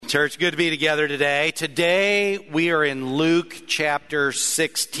Church, good to be together today. Today we are in Luke chapter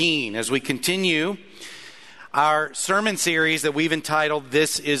 16 as we continue our sermon series that we've entitled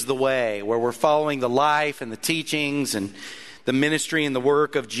This is the Way, where we're following the life and the teachings and the ministry and the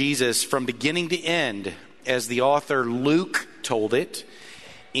work of Jesus from beginning to end as the author Luke told it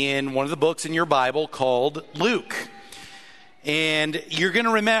in one of the books in your Bible called Luke. And you're going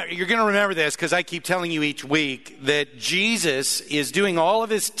to remember this because I keep telling you each week that Jesus is doing all of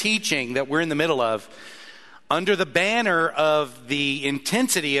his teaching that we're in the middle of under the banner of the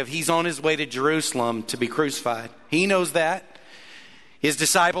intensity of he's on his way to Jerusalem to be crucified. He knows that. His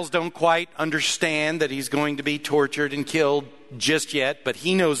disciples don't quite understand that he's going to be tortured and killed just yet, but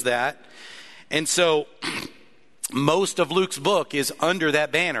he knows that. And so most of Luke's book is under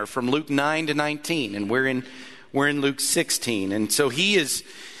that banner from Luke 9 to 19, and we're in Luke 16. And so he is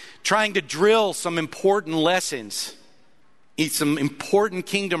trying to drill some important lessons, some important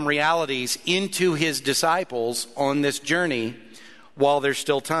kingdom realities into his disciples on this journey while there's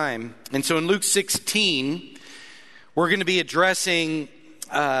still time. And so in Luke 16, we're going to be addressing,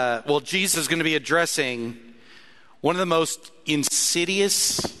 Jesus is going to be addressing one of the most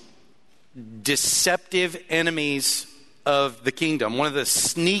insidious, deceptive enemies of the kingdom, one of the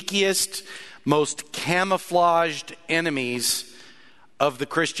sneakiest, most camouflaged enemies of the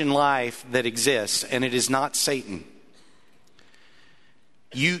Christian life that exists, and it is not Satan.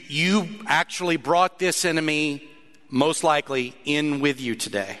 You actually brought this enemy most likely in with you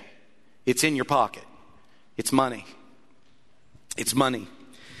today. It's in your pocket. It's money. It's money.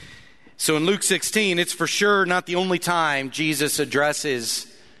 So in Luke 16, it's for sure not the only time Jesus addresses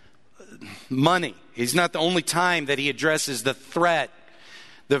money. It's not the only time that he addresses the threat,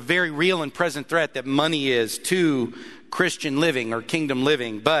 the very real and present threat that money is to Christian living or kingdom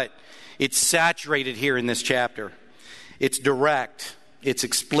living, but it's saturated here in this chapter. It's direct, it's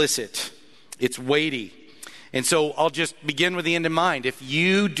explicit, it's weighty. And so I'll just begin with the end in mind. If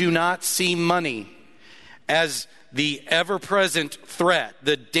you do not see money as the ever-present threat,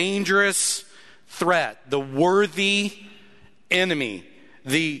 the dangerous threat, the worthy enemy,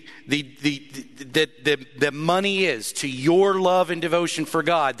 that money is to your love and devotion for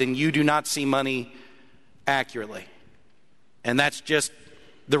God, then you do not see money accurately. And that's just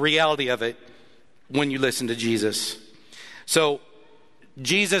the reality of it when you listen to Jesus. So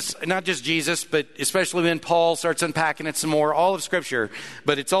Jesus, not just Jesus, but especially when Paul starts unpacking it some more, all of Scripture,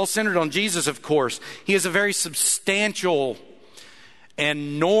 but it's all centered on Jesus, of course. He has a very substantial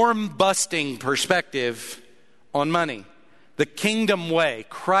and norm-busting perspective on money. The kingdom way,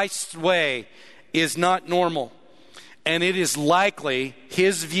 Christ's way, is not normal. And it is likely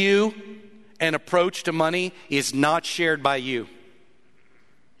his view and approach to money is not shared by you.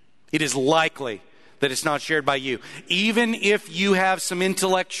 It is likely that it's not shared by you. Even if you have some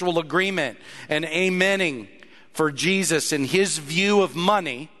intellectual agreement and amening for Jesus and his view of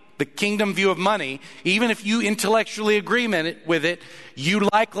money, the kingdom view of money, even if you intellectually agree with it, you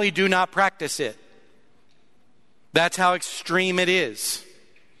likely do not practice it. That's how extreme it is.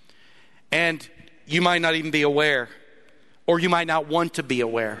 And you might not even be aware, or you might not want to be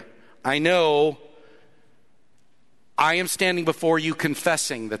aware. I know I am standing before you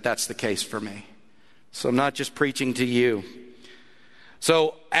confessing that that's the case for me. So I'm not just preaching to you.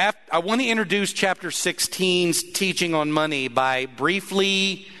 So I want to introduce chapter 16's teaching on money by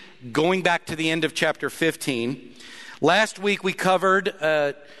briefly going back to the end of chapter 15. Last week we covered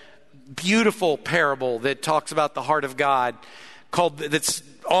a beautiful parable that talks about the heart of God, that's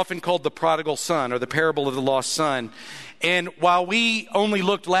often called the prodigal son or the parable of the lost son. And while we only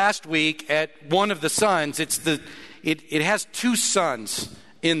looked last week at one of the sons, it has two sons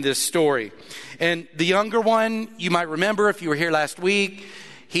in this story. And the younger one, you might remember if you were here last week,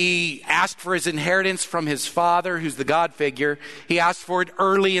 he asked for his inheritance from his father, who's the God figure. He asked for it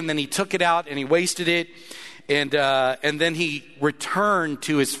early, and then he took it out and he wasted it. And then he returned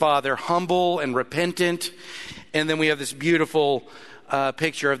to his father humble and repentant. And then we have this beautiful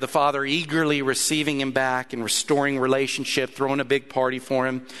picture of the father eagerly receiving him back and restoring relationship, throwing a big party for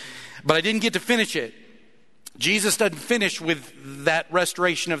him. But I didn't get to finish it. Jesus doesn't finish with that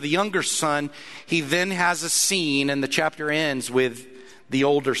restoration of the younger son. He then has a scene, and the chapter ends with the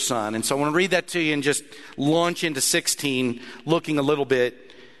older son. And so I want to read that to you and just launch into 16, looking a little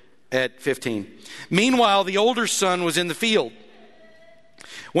bit at 15. Meanwhile, the older son was in the field.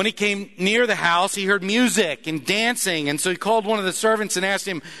 When he came near the house, he heard music and dancing. And so he called one of the servants and asked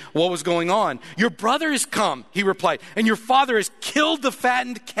him what was going on. "Your brother has come," he replied, "and your father has killed the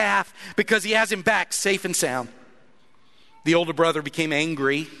fattened calf because he has him back safe and sound." The older brother became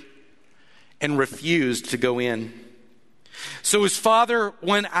angry and refused to go in. So his father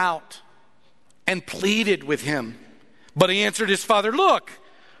went out and pleaded with him. But he answered his father, look,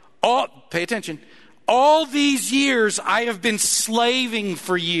 pay attention, all these years I have been slaving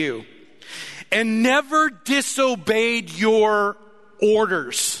for you and never disobeyed your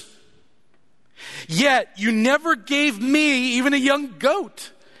orders. Yet you never gave me even a young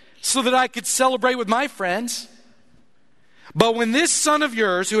goat so that I could celebrate with my friends. But when this son of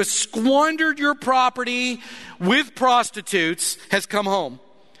yours, who has squandered your property with prostitutes, has come home,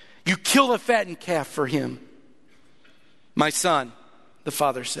 you kill a fattened calf for him. My son, the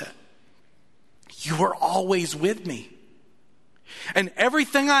father said, you are always with me, and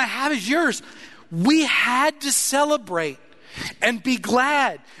everything I have is yours. We had to celebrate and be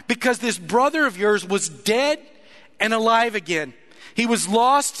glad because this brother of yours was dead and alive again. He was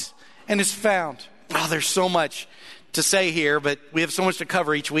lost and is found. Oh, there's so much to say here, but we have so much to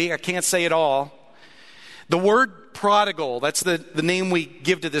cover each week. I can't say it all. The word prodigal, that's the name we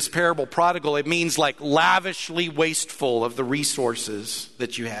give to this parable, prodigal. It means like lavishly wasteful of the resources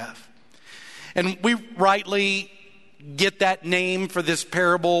that you have. And we rightly get that name for this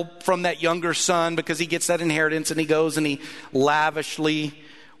parable from that younger son because he gets that inheritance and he goes and he lavishly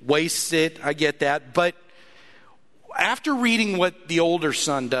wastes it. I get that. But after reading what the older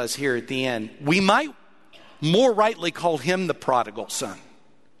son does here at the end, we might more rightly call him the prodigal son.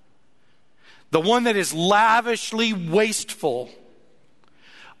 The one that is lavishly wasteful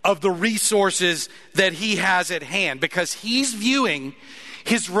of the resources that he has at hand, because he's viewing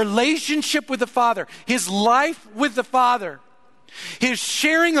his relationship with the Father, his life with the Father, his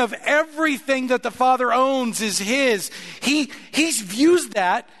sharing of everything that the Father owns is his. He's viewing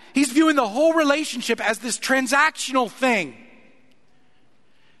the whole relationship as this transactional thing.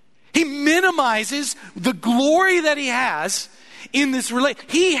 He minimizes the glory that he has in this relationship.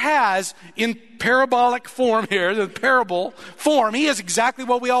 He has, in parabolic form here, the parable form, he has exactly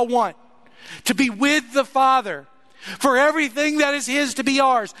what we all want. To be with the Father. For everything that is his to be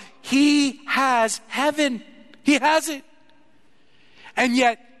ours. He has heaven. He has it. And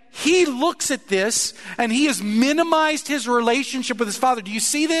yet, he looks at this and he has minimized his relationship with his Father. Do you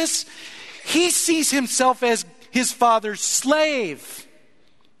see this? He sees himself as his Father's slave.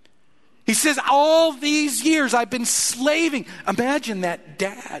 He says, all these years I've been slaving. Imagine that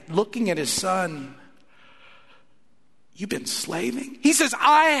dad looking at his son. You've been slaving? He says,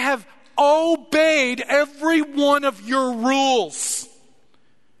 I have obeyed every one of your rules.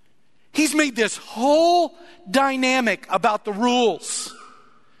 He's made this whole dynamic about the rules.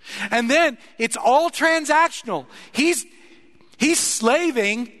 And then it's all transactional. He's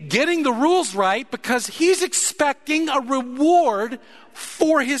slaving, getting the rules right because he's expecting a reward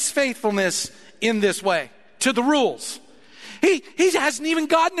for his faithfulness in this way to the rules. He hasn't even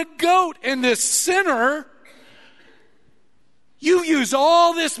gotten a goat, and this sinner, you use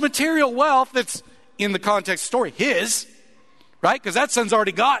all this material wealth that's in the context of the story, his, right? Because that son's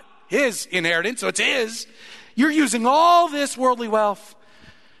already got his inheritance, so it's his. You're using all this worldly wealth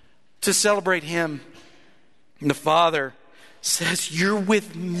to celebrate him. And the Father says, you're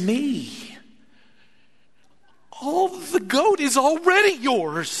with me. All the goat is already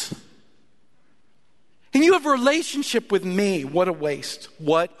yours. And you have a relationship with me. What a waste.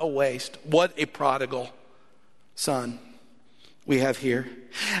 What a waste. What a prodigal son we have here.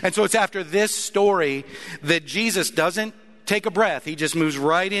 And so it's after this story that Jesus doesn't take a breath. He just moves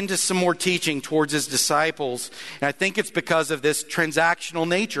right into some more teaching towards his disciples. And I think it's because of this transactional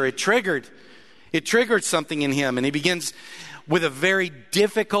nature. It triggered something in him. And he begins with a very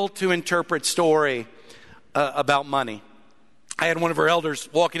difficult to interpret story about money. I had one of our elders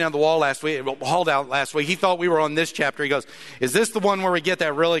walking down the hall last week. He thought we were on this chapter. He goes, "Is this the one where we get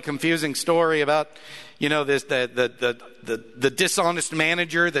that really confusing story about, this the dishonest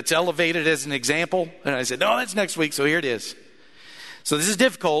manager that's elevated as an example?" And I said, "No, that's next week. So here it is." So this is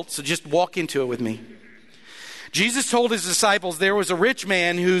difficult. So just walk into it with me. Jesus told his disciples there was a rich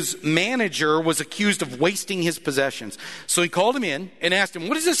man whose manager was accused of wasting his possessions. So he called him in and asked him,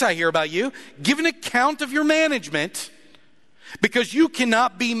 "What is this I hear about you? Give an account of your management, because you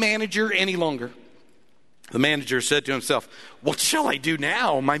cannot be manager any longer." The manager said to himself, "What shall I do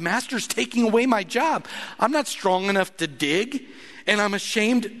now? My master's taking away my job. I'm not strong enough to dig, and I'm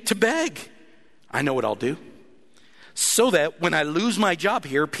ashamed to beg. I know what I'll do, so that when I lose my job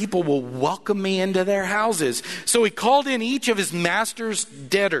here, people will welcome me into their houses." So he called in each of his master's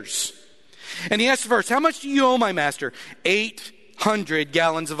debtors. And he asked first, "How much do you owe my master?" 800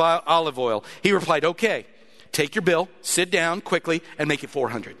 gallons of olive oil. He replied, "Okay, take your bill, sit down quickly, and make it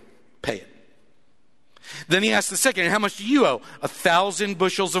 400. Pay it." Then he asked the second, "How much do you owe?" 1,000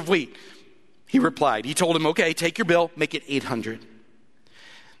 bushels of wheat. He replied. He told him, okay, take your bill, make it 800.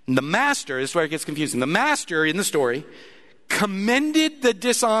 And the master, this is where it gets confusing. The master in the story commended the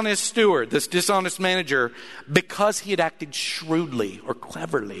dishonest steward, this dishonest manager, because he had acted shrewdly or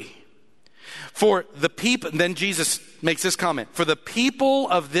cleverly. For the people, then Jesus makes this comment, for the people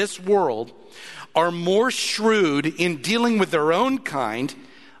of this world are more shrewd in dealing with their own kind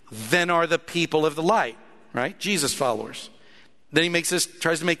than are the people of the light, right? Jesus followers. Then he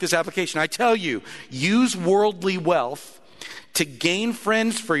tries to make this application. I tell you, use worldly wealth to gain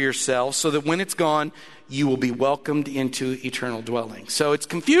friends for yourself so that when it's gone, you will be welcomed into eternal dwelling. So it's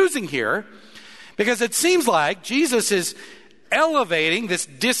confusing here because it seems like Jesus is elevating this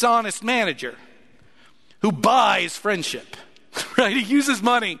dishonest manager who buys friendship, right? He uses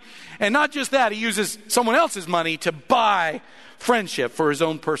money. And not just that, he uses someone else's money to buy friendship for his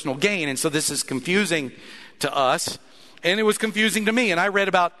own personal gain. And so this is confusing to us. And it was confusing to me. And I read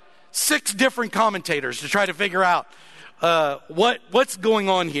about 6 different commentators to try to figure out what's going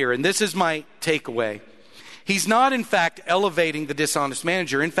on here. And this is my takeaway. He's not, in fact, elevating the dishonest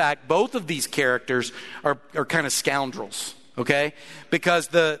manager. In fact, both of these characters are kind of scoundrels, okay? Because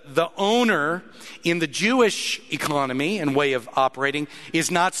the owner in the Jewish economy and way of operating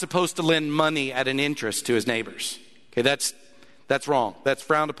is not supposed to lend money at an interest to his neighbors. Okay, that's wrong. That's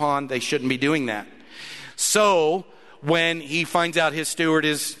frowned upon. They shouldn't be doing that. So when he finds out his steward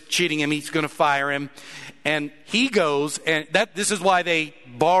is cheating him, he's going to fire him. And he goes, and this is why they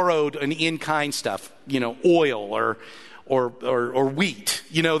borrowed an in-kind stuff, oil or wheat.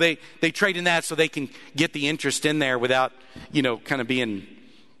 They trade in that so they can get the interest in there without, kind of being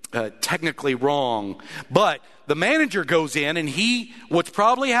technically wrong. But the manager goes in, and what's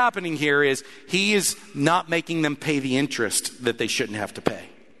probably happening here is he is not making them pay the interest that they shouldn't have to pay.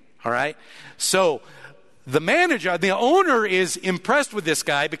 All right? So the owner is impressed with this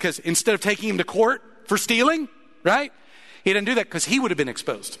guy because instead of taking him to court for stealing, right? He didn't do that because he would have been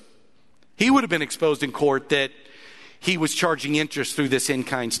exposed. He would have been exposed in court that he was charging interest through this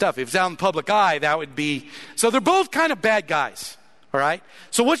in-kind stuff. If it's out in the public eye, that would be... So they're both kind of bad guys, all right?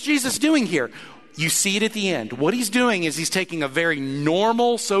 So what's Jesus doing here? You see it at the end. What he's doing is he's taking a very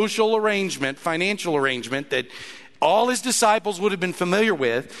normal social arrangement, financial arrangement that all his disciples would have been familiar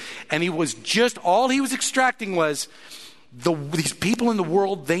with, and all he was extracting was these people in the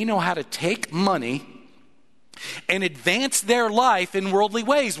world, they know how to take money and advance their life in worldly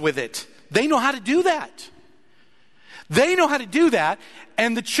ways with it. They know how to do that. They know how to do that,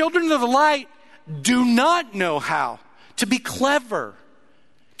 and the children of the light do not know how to be clever,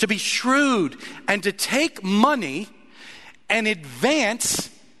 to be shrewd, and to take money and advance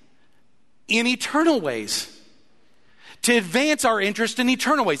in eternal ways. To advance our interest in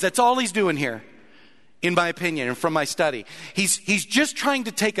eternal ways. That's all he's doing here, in my opinion, and from my study. He's just trying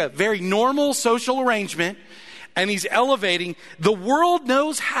to take a very normal social arrangement, and he's elevating. The world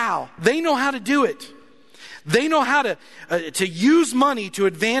knows how. They know how to do it. They know how to use money to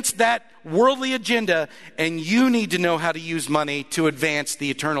advance that worldly agenda, and you need to know how to use money to advance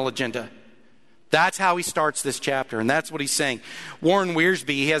the eternal agenda. That's how he starts this chapter, and that's what he's saying. Warren Wiersbe,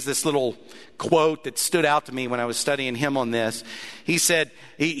 he has this little quote that stood out to me when I was studying him on this. He said,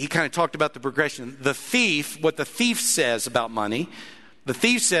 he kind of talked about the progression. What the thief says about money, the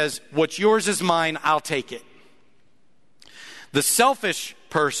thief says, what's yours is mine, I'll take it. The selfish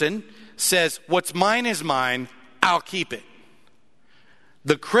person says, what's mine is mine, I'll keep it.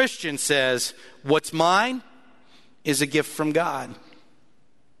 The Christian says, what's mine is a gift from God.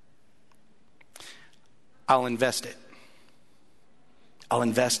 I'll invest it. I'll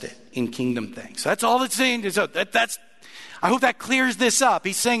invest it in kingdom things. That's all it's saying. I hope that clears this up.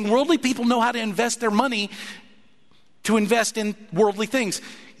 He's saying worldly people know how to invest their money to invest in worldly things.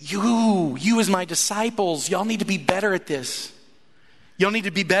 You as my disciples, y'all need to be better at this. Y'all need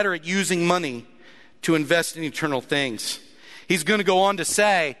to be better at using money to invest in eternal things. He's going to go on to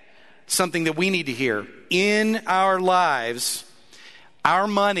say something that we need to hear. In our lives, our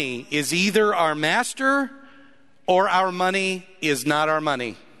money is either our master or our money is not our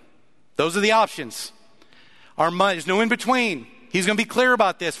money. Those are the options. Our money, there's no in between. He's going to be clear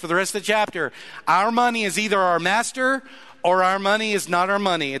about this for the rest of the chapter. Our money is either our master or our money is not our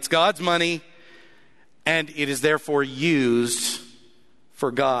money. It's God's money, and it is therefore used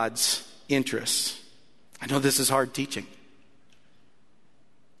for God's interests. I know this is hard teaching.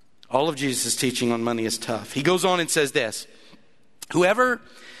 All of Jesus' teaching on money is tough. He goes on and says this: whoever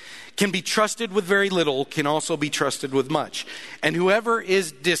can be trusted with very little can also be trusted with much. And whoever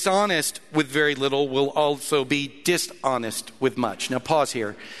is dishonest with very little will also be dishonest with much. Now pause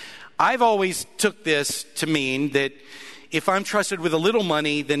here. I've always took this to mean that if I'm trusted with a little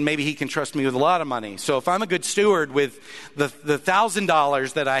money, then maybe he can trust me with a lot of money. So if I'm a good steward with the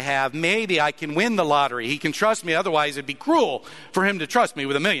 $1,000 that I have, maybe I can win the lottery. He can trust me. Otherwise, it'd be cruel for him to trust me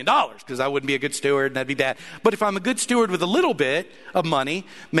with $1 million, because I wouldn't be a good steward and that'd be bad. But if I'm a good steward with a little bit of money,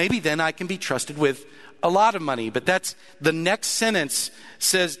 maybe then I can be trusted with a lot of money. But that's the next sentence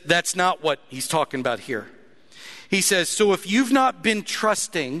says that's not what he's talking about here. He says, so if you've not been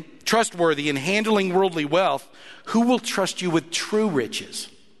trustworthy in handling worldly wealth, who will trust you with true riches?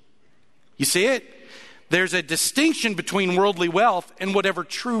 You see it? There's a distinction between worldly wealth and whatever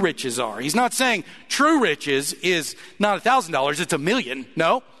true riches are. He's not saying true riches is not $1,000, it's $1 million.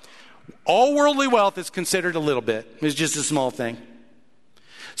 No. All worldly wealth is considered a little bit. It's just a small thing.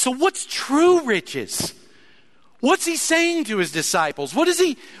 So what's true riches? What's he saying to his disciples? What is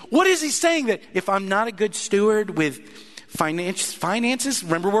he saying? That if I'm not a good steward with finances,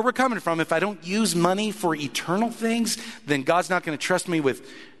 remember where we're coming from. If I don't use money for eternal things, then God's not going to trust me with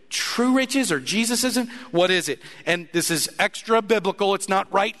true riches, or Jesus isn't. What is it? And this is extra biblical. It's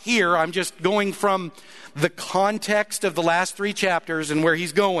not right here. I'm just going from the context of the last 3 chapters and where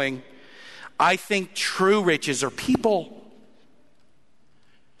he's going. I think true riches are people.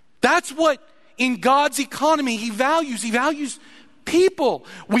 That's what in God's economy he values. He values people.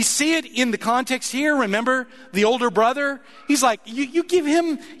 We see it in the context here. Remember the older brother? He's like, you give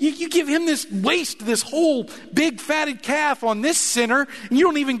him this waste, this whole big fatted calf on this sinner, and you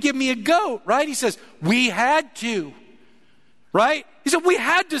don't even give me a goat, right? He says, we had to, right? He said, we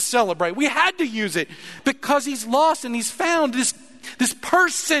had to celebrate. We had to use it because he's lost and he's found. This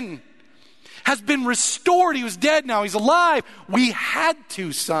person has been restored. He was dead, now he's alive. We had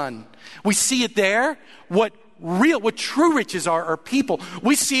to, son. We see it there. What true riches are people.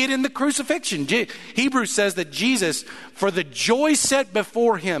 We see it in the crucifixion. Hebrews says that Jesus, for the joy set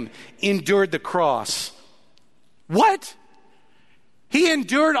before him, endured the cross. What? He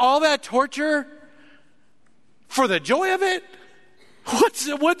endured all that torture for the joy of it?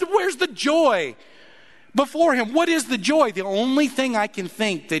 Where's the joy before him? What is the joy? The only thing I can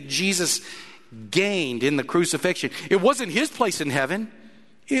think that Jesus gained in the crucifixion, it wasn't his place in heaven.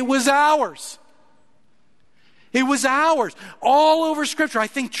 It was ours. It was ours. All over Scripture, I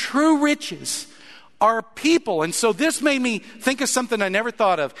think true riches are people. And so this made me think of something I never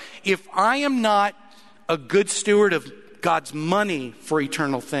thought of. If I am not a good steward of God's money for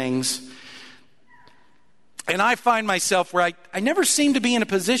eternal things, and I find myself where I never seem to be in a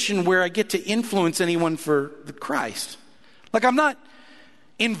position where I get to influence anyone for the Christ. Like I'm not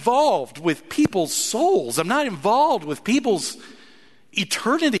involved with people's souls. I'm not involved with people's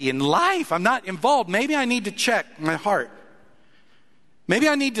eternity in life. I'm not involved. Maybe I need to check my heart. Maybe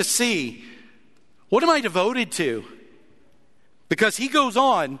I need to see, what am I devoted to? Because he goes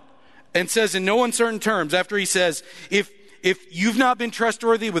on and says in no uncertain terms, after he says, if you've not been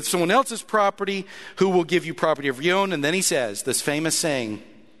trustworthy with someone else's property, who will give you property of your own? And then he says this famous saying,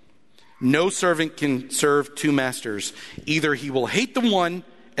 no servant can serve 2 masters. Either he will hate the one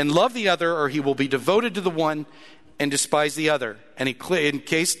and love the other, or he will be devoted to the one and despise the other. And in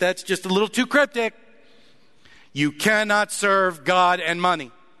case that's just a little too cryptic, you cannot serve God and money.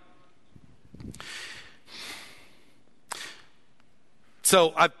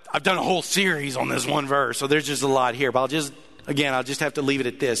 So I've done a whole series on this one verse, so there's just a lot here. But I'll just have to leave it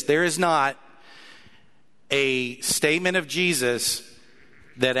at this. There is not a statement of Jesus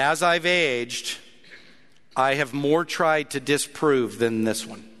that as I've aged, I have more tried to disprove than this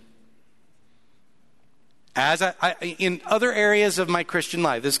one. As I in other areas of my Christian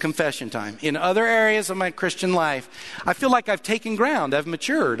life, this is confession time. In other areas of my Christian life, I feel like I've taken ground, I've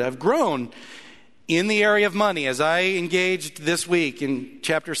matured, I've grown in the area of money. As I engaged this week in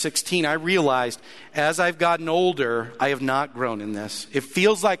chapter 16, I realized as I've gotten older, I have not grown in this. It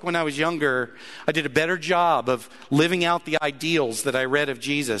feels like when I was younger, I did a better job of living out the ideals that I read of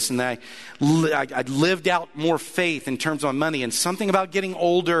Jesus. And I lived out more faith in terms of money. And something about getting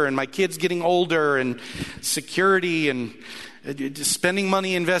older and my kids getting older and security and spending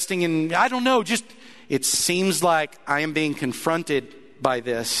money, investing in, I don't know, just it seems like I am being confronted by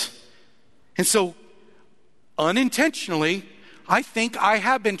this. And so, unintentionally, I think I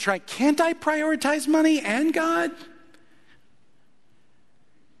have been trying. Can't I prioritize money and God?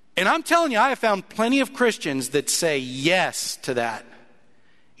 And I'm telling you, I have found plenty of Christians that say yes to that.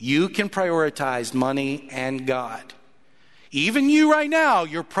 You can prioritize money and God. Even you right now,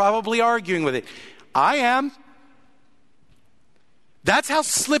 you're probably arguing with it. I am. That's how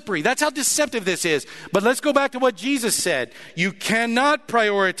slippery, that's how deceptive this is. But let's go back to what Jesus said. You cannot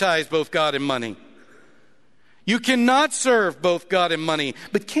prioritize both God and money. You cannot serve both God and money.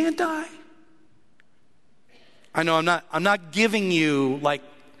 But can't I? I know I'm not giving you like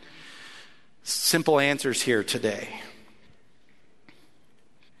simple answers here today.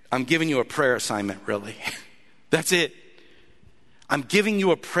 I'm giving you a prayer assignment, really. That's it. I'm giving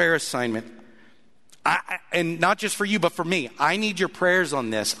you a prayer assignment. And not just for you, but for me. I need your prayers on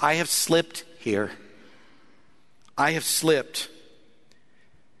this. I have slipped here. I have slipped.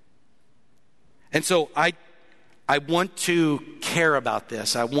 And so I want to care about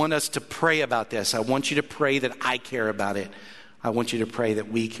this. I want us to pray about this. I want you to pray that I care about it. I want you to pray that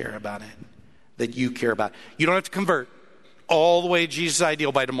we care about it. That you care about it. You don't have to convert all the way to Jesus'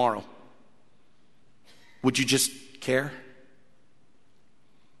 ideal by tomorrow. Would you just care?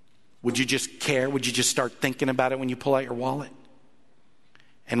 Would you just care? Would you just start thinking about it when you pull out your wallet?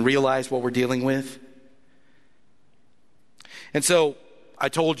 And realize what we're dealing with? And so, I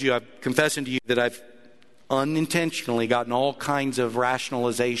told you, I'm confessing to you that I've unintentionally gotten all kinds of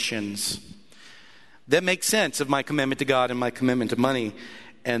rationalizations that make sense of my commitment to God and my commitment to money.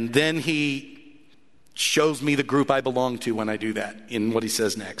 And then he shows me the group I belong to when I do that in what he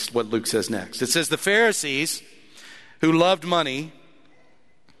says next, what Luke says next. It says the Pharisees who loved money,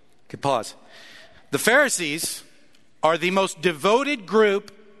 okay, pause. The Pharisees are the most devoted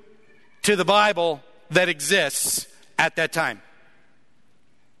group to the Bible that exists at that time.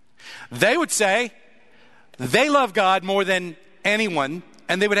 They would say they love God more than anyone,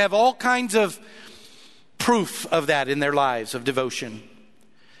 and they would have all kinds of proof of that in their lives of devotion.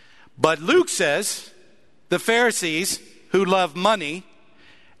 But Luke says the Pharisees who love money,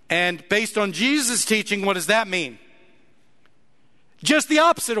 and based on Jesus' teaching, what does that mean? Just the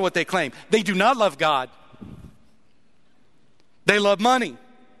opposite of what they claim. They do not love God. They love money.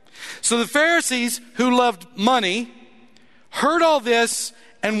 So the Pharisees who loved money heard all this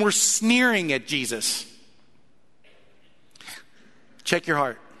and were sneering at Jesus. Check your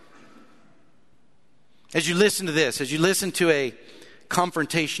heart. As you listen to this, as you listen to a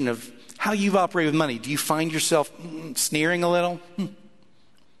confrontation of how you've operated with money, do you find yourself sneering a little? Yeah.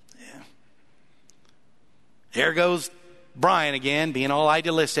 There goes Brian again, being all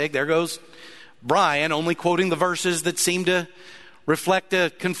idealistic. There goes Brian, only quoting the verses that seem to reflect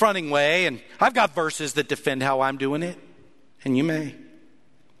a confronting way. And I've got verses that defend how I'm doing it. And you may.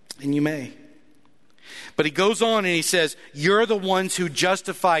 And you may. But he goes on and he says, you're the ones who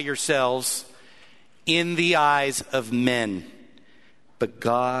justify yourselves in the eyes of men. But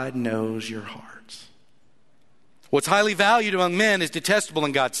God knows your hearts. What's highly valued among men is detestable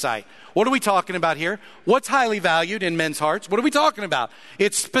in God's sight. What are we talking about here? What's highly valued in men's hearts? What are we talking about?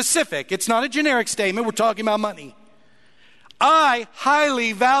 It's specific. It's not a generic statement. We're talking about money. I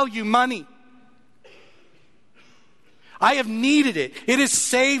highly value money. I have needed it. It has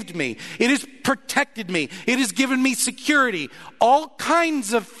saved me. It has protected me. It has given me security. All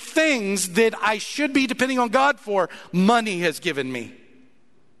kinds of things that I should be depending on God for, money has given me.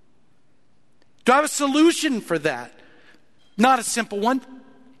 Do I have a solution for that? Not a simple one.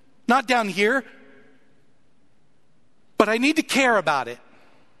 Not down here. But I need to care about it.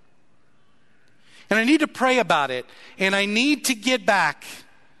 And I need to pray about it. And I need to get back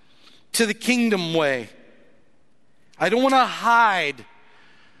to the kingdom way. I don't want to hide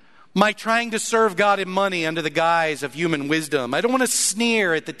my trying to serve God in money under the guise of human wisdom. I don't want to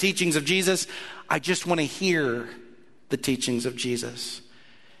sneer at the teachings of Jesus. I just want to hear the teachings of Jesus.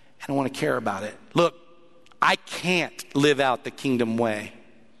 And I want to care about it. Look, I can't live out the kingdom way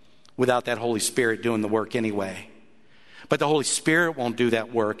without that Holy Spirit doing the work anyway. But the Holy Spirit won't do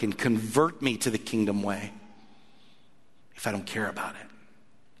that work and convert me to the kingdom way if I don't care about it.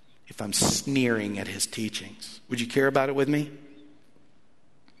 If I'm sneering at his teachings. Would you care about it with me?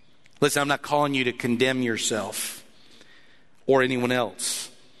 Listen, I'm not calling you to condemn yourself or anyone else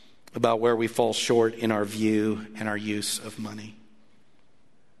about where we fall short in our view and our use of money.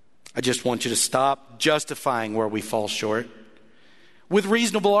 I just want you to stop justifying where we fall short with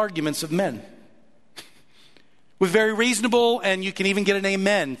reasonable arguments of men. With very reasonable, and you can even get an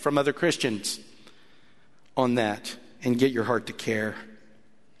amen from other Christians on that, and get your heart to care.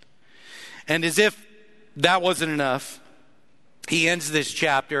 And as if that wasn't enough, he ends this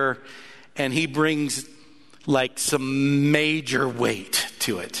chapter and he brings like some major weight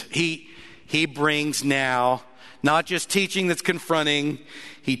to it. He brings now not just teaching that's confronting,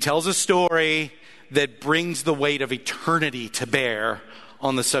 he tells a story that brings the weight of eternity to bear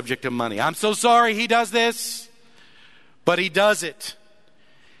on the subject of money. I'm so sorry he does this, but he does it.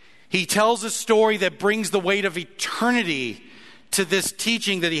 He tells a story that brings the weight of eternity to this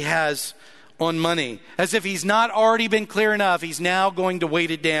teaching that he has on money. As if he's not already been clear enough, he's now going to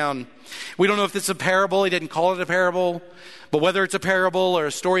weight it down. We don't know if this is a parable. He didn't call it a parable. But whether it's a parable or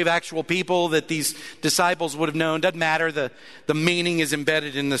a story of actual people that these disciples would have known, doesn't matter. The meaning is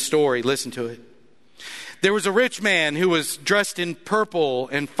embedded in the story. Listen to it. There was a rich man who was dressed in purple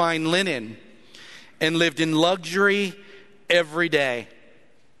and fine linen and lived in luxury every day.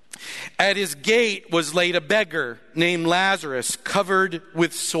 At his gate was laid a beggar named Lazarus, covered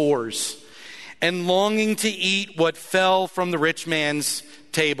with sores, and longing to eat what fell from the rich man's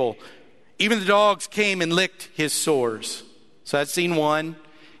table. Even the dogs came and licked his sores. So that's scene one.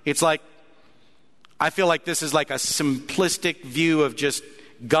 It's like, I feel like this is like a simplistic view of just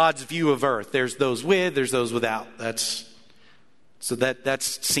God's view of earth. There's those with, there's those without. That's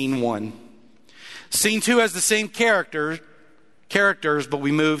scene one. Scene two has the same characters, but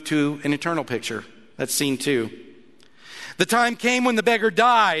we move to an eternal picture. That's scene two. The time came when the beggar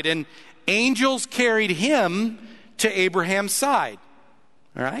died, and angels carried him to Abraham's side.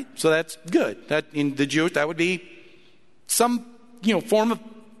 All right, so that's good. That in the Jewish, that would be some form of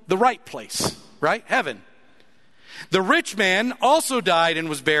the right place, right? Heaven. The rich man also died and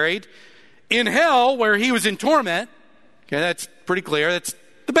was buried in hell, where he was in torment. Okay, that's pretty clear. That's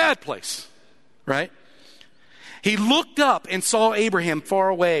the bad place, right? He looked up and saw Abraham far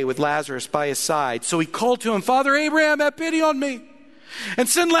away with Lazarus by his side. So he called to him, "Father Abraham, have pity on me, and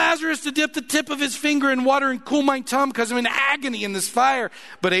send Lazarus to dip the tip of his finger in water and cool my tongue, because I'm in agony in this fire."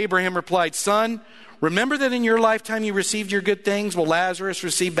 But Abraham replied, "Son, remember that in your lifetime you received your good things, while Lazarus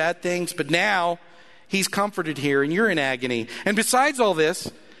received bad things. But now he's comforted here and you're in agony. And besides all this,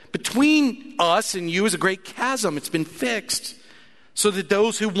 between us and you is a great chasm. It's been fixed, so that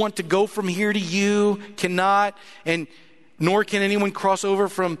those who want to go from here to you cannot, and nor can anyone cross over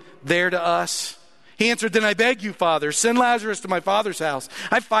from there to us." He answered, "Then I beg you, Father, send Lazarus to my father's house.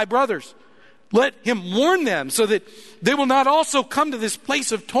 I have 5 brothers. Let him warn them, so that they will not also come to this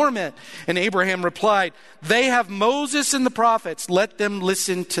place of torment." And Abraham replied, "They have Moses and the prophets. Let them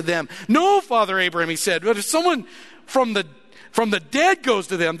listen to them." "No, Father Abraham," he said, "but if someone from the dead goes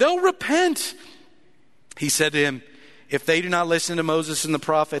to them, they'll repent." He said to him, "If they do not listen to Moses and the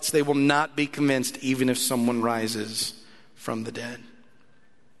prophets, they will not be convinced, even if someone rises from the dead."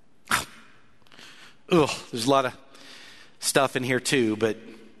 There's a lot of stuff in here too, but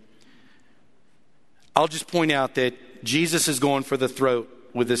I'll just point out that Jesus is going for the throat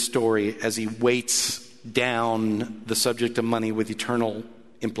with this story as he weights down the subject of money with eternal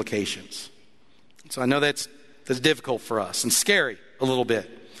implications. So I know that's difficult for us and scary a little bit.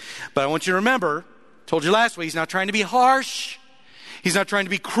 But I want you to remember, I told you last week, he's not trying to be harsh. He's not trying to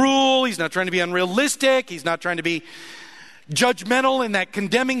be cruel. He's not trying to be unrealistic. He's not trying to be judgmental in that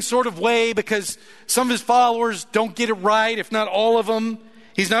condemning sort of way because some of his followers don't get it right, if not all of them.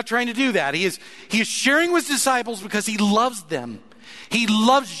 He's not trying to do that. He is sharing with his disciples because he loves them. He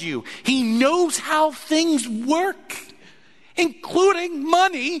loves you. He knows how things work, including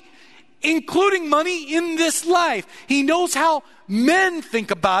money in this life. He knows how men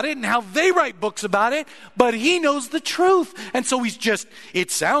think about it and how they write books about it, but he knows the truth. And so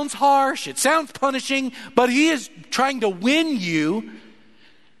it sounds harsh, it sounds punishing, but he is trying to win you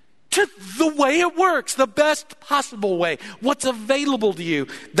to the way it works, the best possible way, what's available to you.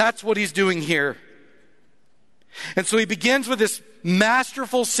 That's what he's doing here. And so he begins with this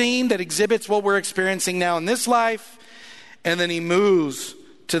masterful scene that exhibits what we're experiencing now in this life, and then he moves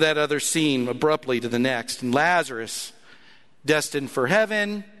to that other scene abruptly to the next. And Lazarus, destined for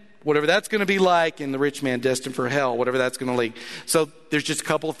heaven, whatever that's going to be like, and the rich man destined for hell, whatever that's going to lead. So there's just a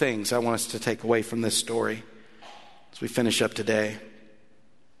couple of things I want us to take away from this story as we finish up today.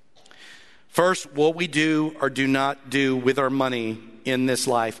 First, what we do or do not do with our money in this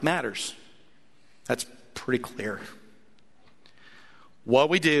life matters. That's pretty clear. What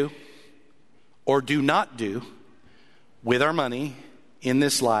we do or do not do with our money in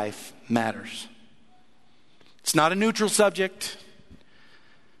this life matters. It's not a neutral subject.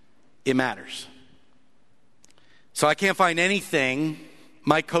 It matters. So I can't find anything.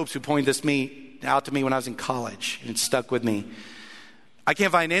 Mike Copes, who pointed this out to me when I was in college, and it stuck with me. I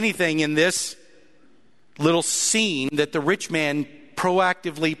can't find anything in this little scene that the rich man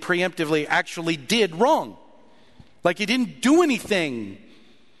proactively, preemptively actually did wrong. Like he didn't do anything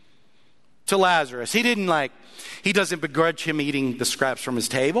to Lazarus. He doesn't begrudge him eating the scraps from his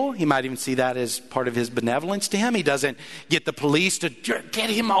table. He might even see that as part of his benevolence to him. He doesn't get the police to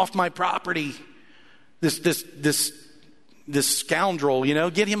get him off my property. This scoundrel,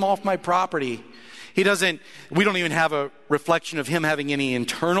 get him off my property. We don't even have a reflection of him having any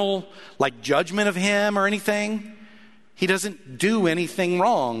internal judgment of him or anything. He doesn't do anything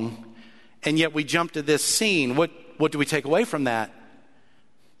wrong. And yet we jump to this scene. What do we take away from that?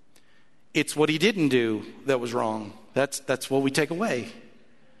 It's what he didn't do that was wrong. That's what we take away.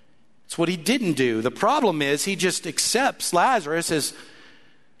 It's what he didn't do. The problem is he just accepts Lazarus as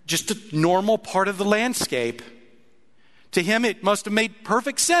just a normal part of the landscape. To him, it must have made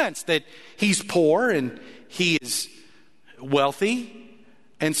perfect sense that he's poor and he is wealthy.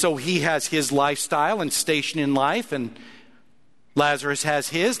 And so he has his lifestyle and station in life, and Lazarus has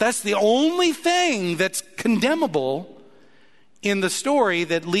his. That's the only thing that's condemnable in the story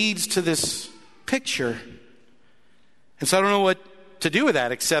that leads to this picture. And so I don't know what to do with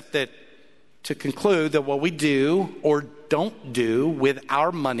that, except that to conclude that what we do or don't do with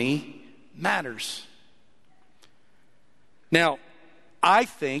our money matters. Now, I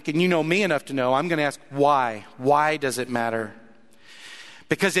think, and you know me enough to know, I'm going to ask why. Why does it matter?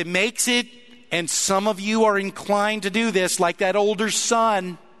 Because it makes it, and some of you are inclined to do this, like that older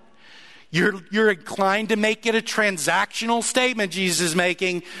son. You're inclined to make it a transactional statement Jesus is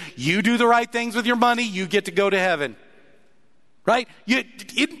making. You do the right things with your money, you get to go to heaven. Right?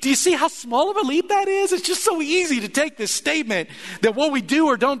 Do you see how small of a leap that is? It's just so easy to take this statement that what we do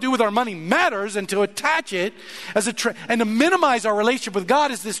or don't do with our money matters, and to attach it as and to minimize our relationship with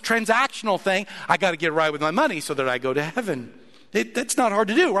God as this transactional thing. I got to get right with my money so that I go to heaven. That's not hard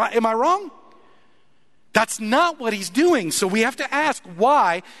to do, right? Am I wrong? That's not what he's doing. So we have to ask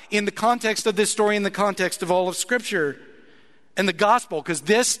why in the context of this story, in the context of all of Scripture and the gospel, because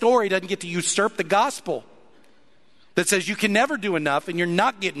this story doesn't get to usurp the gospel that says you can never do enough and you're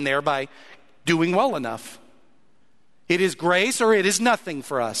not getting there by doing well enough. It is grace or it is nothing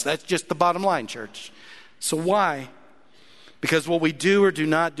for us. That's just the bottom line, church. So why? Because what we do or do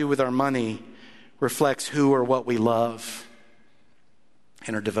not do with our money reflects who or what we love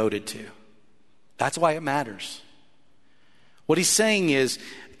and are devoted to. That's why it matters. What he's saying is,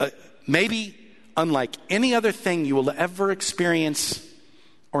 maybe unlike any other thing you will ever experience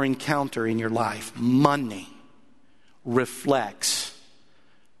or encounter in your life, money reflects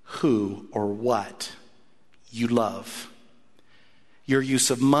who or what you love. Your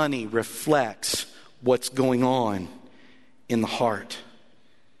use of money reflects what's going on in the heart.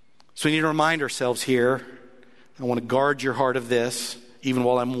 So we need to remind ourselves here, I want to guard your heart of this, even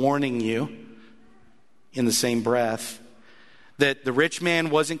while I'm warning you in the same breath, that the rich man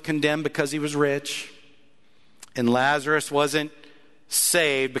wasn't condemned because he was rich, and Lazarus wasn't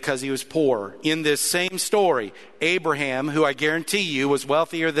saved because he was poor. In this same story, Abraham, who I guarantee you was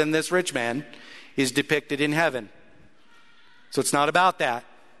wealthier than this rich man, is depicted in heaven. So it's not about that.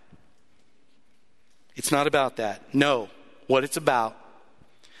 It's not about that. No, what it's about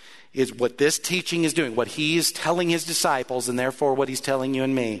is what this teaching is doing, what he is telling his disciples, and therefore what he's telling you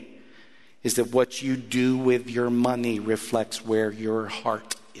and me, is that what you do with your money reflects where your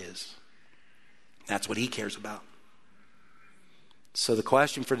heart is. That's what he cares about. So the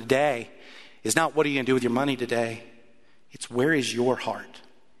question for today is not what are you going to do with your money today? It's where is your heart?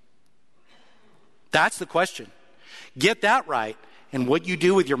 That's the question. Get that right, and what you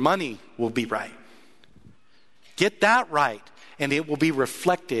do with your money will be right. Get that right, and it will be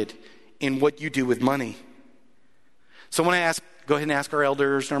reflected in what you do with money. So I want to go ahead and ask our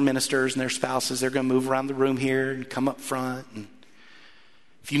elders and our ministers and their spouses. They're going to move around the room here and come up front. And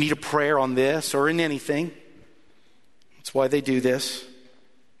if you need a prayer on this or in anything, that's why they do this.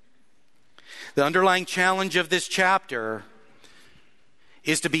 The underlying challenge of this chapter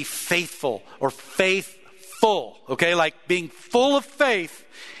is to be faithful or faithful, okay? Like being full of faith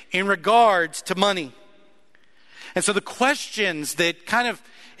in regards to money. And so the questions that kind of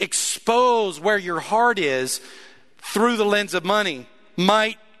expose where your heart is through the lens of money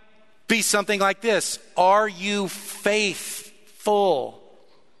might be something like this. Are you faithful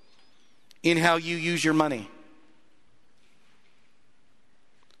in how you use your money?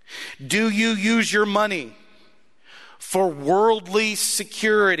 Do you use your money for worldly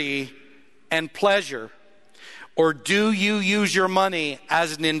security and pleasure? Or do you use your money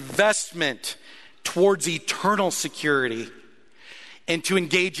as an investment towards eternal security and to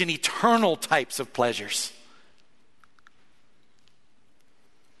engage in eternal types of pleasures?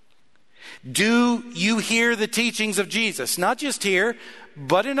 Do you hear the teachings of Jesus? Not just here,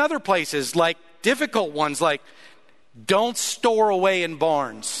 but in other places, like difficult ones, like don't store away in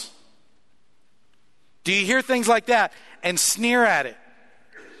barns. Do you hear things like that and sneer at it,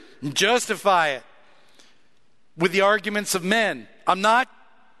 and justify it with the arguments of men? I'm not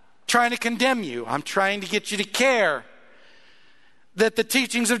trying to condemn you. I'm trying to get you to care that the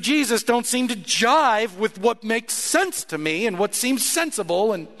teachings of Jesus don't seem to jive with what makes sense to me and what seems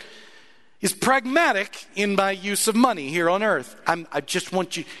sensible. And is pragmatic in my use of money here on earth. I just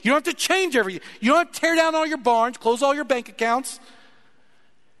want you don't have to change everything. You don't have to tear down all your barns, close all your bank accounts.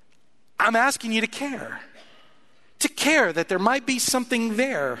 I'm asking you to care. To care that there might be something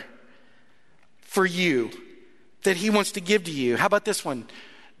there for you that he wants to give to you. How about this one?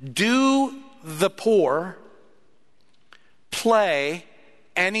 Do the poor play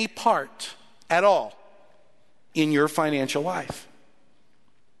any part at all in your financial life?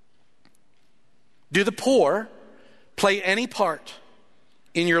 Do the poor play any part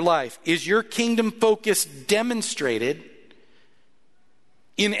in your life? Is your kingdom focus demonstrated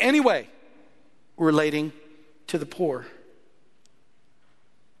in any way relating to the poor?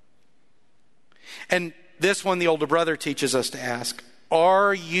 And this one, the older brother teaches us to ask,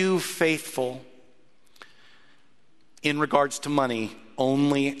 are you faithful in regards to money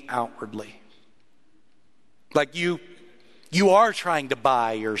only outwardly? Like you are trying to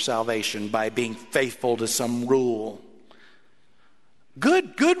buy your salvation by being faithful to some rule.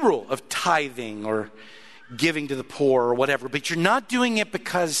 Good rule of tithing or giving to the poor or whatever, but you're not doing it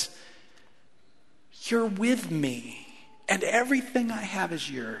because you're with me and everything I have is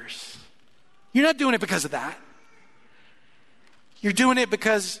yours. You're not doing it because of that. You're doing it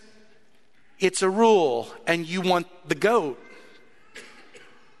because it's a rule and you want the goat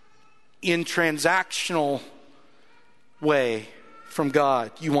in transactional way from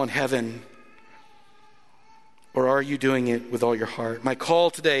God. You want heaven. Or are you doing it with all your heart? My call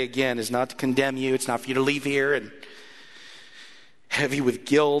today, again, is not to condemn you. It's not for you to leave here and heavy with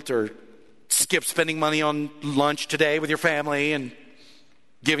guilt or skip spending money on lunch today with your family and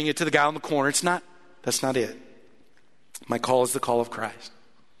giving it to the guy on the corner. That's not it. My call is the call of Christ.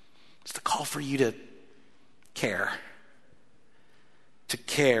 It's the call for you to care. To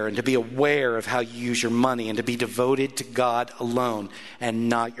care and to be aware of how you use your money and to be devoted to God alone and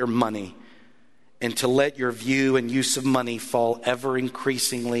not your money. And to let your view and use of money fall ever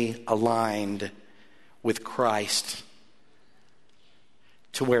increasingly aligned with Christ.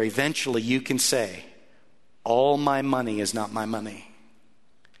 To where eventually you can say, all my money is not my money.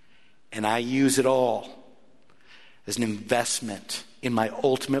 And I use it all as an investment in my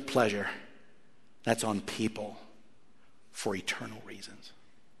ultimate pleasure. That's on people for eternal reasons.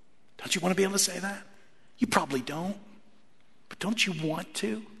 Don't you want to be able to say that? You probably don't. But don't you want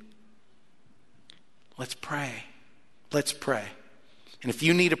to? Let's pray. Let's pray. And if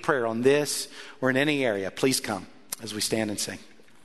you need a prayer on this or in any area, please come as we stand and sing.